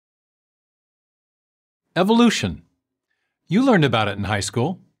Evolution. You learned about it in high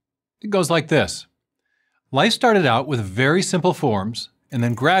school. It goes like this. Life started out with very simple forms, and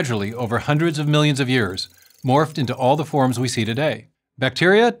then gradually, over hundreds of millions of years, morphed into all the forms we see today.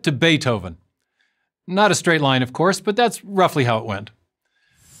 Bacteria to Beethoven. Not a straight line, of course, but that's roughly how it went.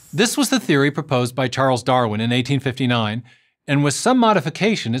 This was the theory proposed by Charles Darwin in 1859, and with some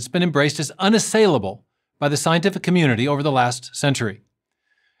modification, it's been embraced as unassailable by the scientific community over the last century.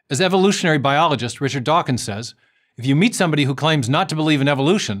 As evolutionary biologist Richard Dawkins says, if you meet somebody who claims not to believe in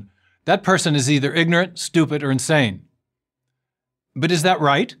evolution, that person is either ignorant, stupid, or insane. But is that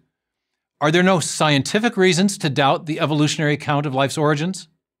right? Are there no scientific reasons to doubt the evolutionary account of life's origins?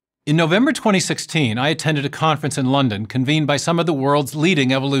 In November 2016, I attended a conference in London convened by some of the world's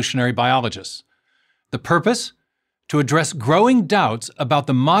leading evolutionary biologists. The purpose? To address growing doubts about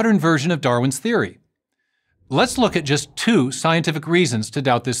the modern version of Darwin's theory. Let's look at just two scientific reasons to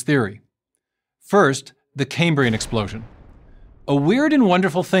doubt this theory. First, the Cambrian explosion. A weird and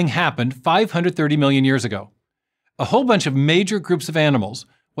wonderful thing happened 530 million years ago. A whole bunch of major groups of animals,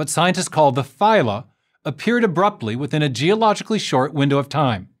 what scientists call the phyla, appeared abruptly within a geologically short window of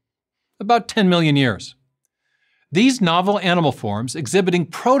time, about 10 million years. These novel animal forms, exhibiting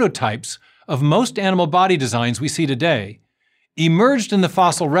prototypes of most animal body designs we see today, emerged in the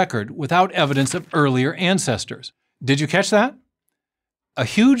fossil record without evidence of earlier ancestors. Did you catch that? A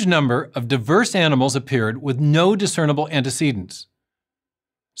huge number of diverse animals appeared with no discernible antecedents.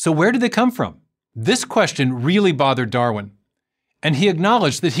 So where did they come from? This question really bothered Darwin, and he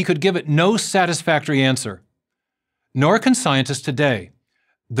acknowledged that he could give it no satisfactory answer. Nor can scientists today.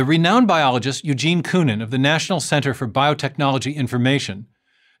 The renowned biologist Eugene Koonin of the National Center for Biotechnology Information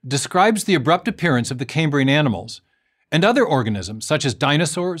describes the abrupt appearance of the Cambrian animals and other organisms, such as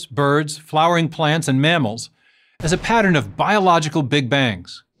dinosaurs, birds, flowering plants, and mammals, as a pattern of biological Big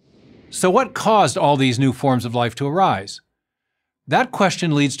Bangs. So what caused all these new forms of life to arise? That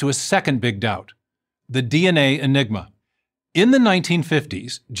question leads to a second big doubt, the DNA enigma. In the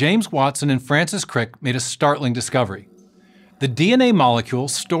 1950s, James Watson and Francis Crick made a startling discovery. The DNA molecule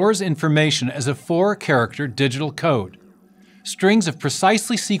stores information as a 4-character digital code. Strings of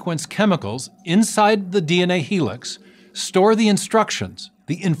precisely sequenced chemicals inside the DNA helix store the instructions,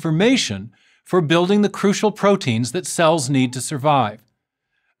 the information, for building the crucial proteins that cells need to survive.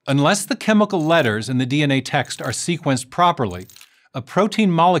 Unless the chemical letters in the DNA text are sequenced properly, a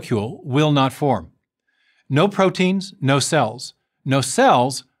protein molecule will not form. No proteins, no cells. No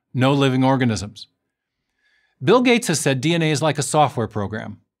cells, no living organisms. Bill Gates has said DNA is like a software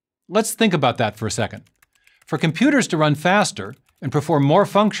program. Let's think about that for a second. For computers to run faster and perform more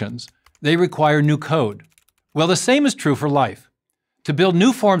functions, they require new code. Well, the same is true for life. To build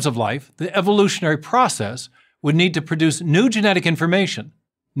new forms of life, the evolutionary process would need to produce new genetic information,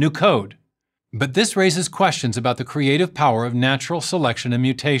 new code. But this raises questions about the creative power of natural selection and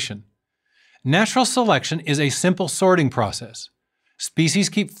mutation. Natural selection is a simple sorting process. Species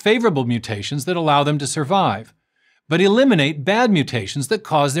keep favorable mutations that allow them to survive, but eliminate bad mutations that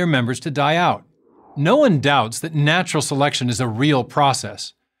cause their members to die out. No one doubts that natural selection is a real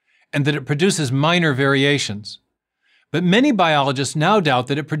process, and that it produces minor variations. But many biologists now doubt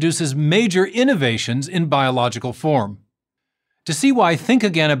that it produces major innovations in biological form. To see why, think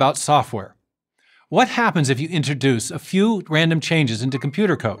again about software. What happens if you introduce a few random changes into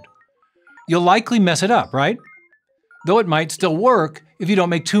computer code? You'll likely mess it up, right? Though it might still work if you don't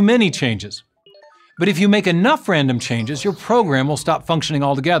make too many changes. But if you make enough random changes, your program will stop functioning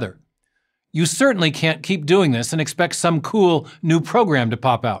altogether. You certainly can't keep doing this and expect some cool new program to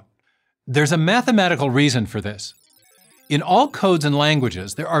pop out. There's a mathematical reason for this. In all codes and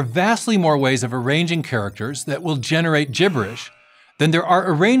languages, there are vastly more ways of arranging characters that will generate gibberish than there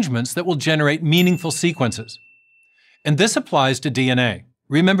are arrangements that will generate meaningful sequences. And this applies to DNA.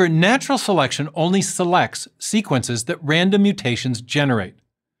 Remember, natural selection only selects sequences that random mutations generate.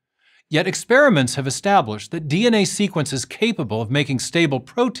 Yet experiments have established that DNA sequences capable of making stable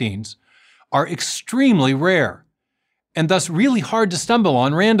proteins are extremely rare, and thus really hard to stumble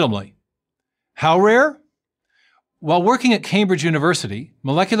on randomly. How rare? While working at Cambridge University,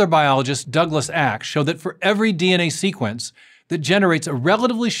 molecular biologist Douglas Axe showed that for every DNA sequence that generates a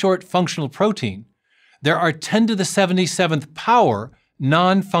relatively short functional protein, there are 10 to the 77th power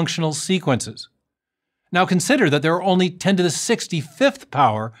non-functional sequences. Now consider that there are only 10 to the 65th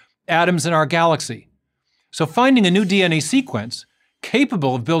power atoms in our galaxy. So finding a new DNA sequence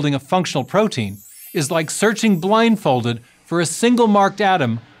capable of building a functional protein is like searching blindfolded for a single marked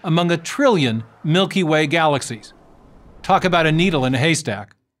atom among a trillion Milky Way galaxies. Talk about a needle in a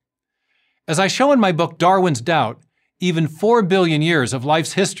haystack. As I show in my book Darwin's Doubt, Even 4 billion years of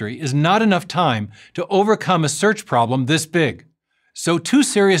life's history is not enough time to overcome a search problem this big. So 2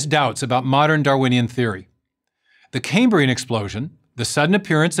 serious doubts about modern Darwinian theory. The Cambrian explosion, the sudden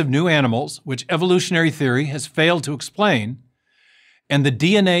appearance of new animals, which evolutionary theory has failed to explain, and the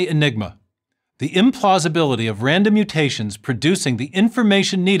DNA enigma, the implausibility of random mutations producing the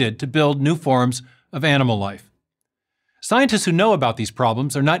information needed to build new forms of animal life. Scientists who know about these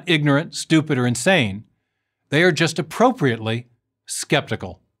problems are not ignorant, stupid, or insane. They are just appropriately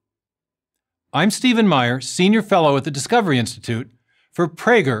skeptical. I'm Stephen Meyer, Senior Fellow at the Discovery Institute for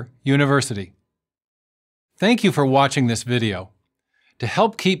Prager University. Thank you for watching this video. To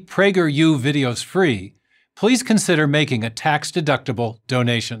help keep PragerU videos free, please consider making a tax-deductible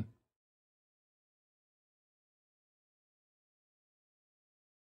donation.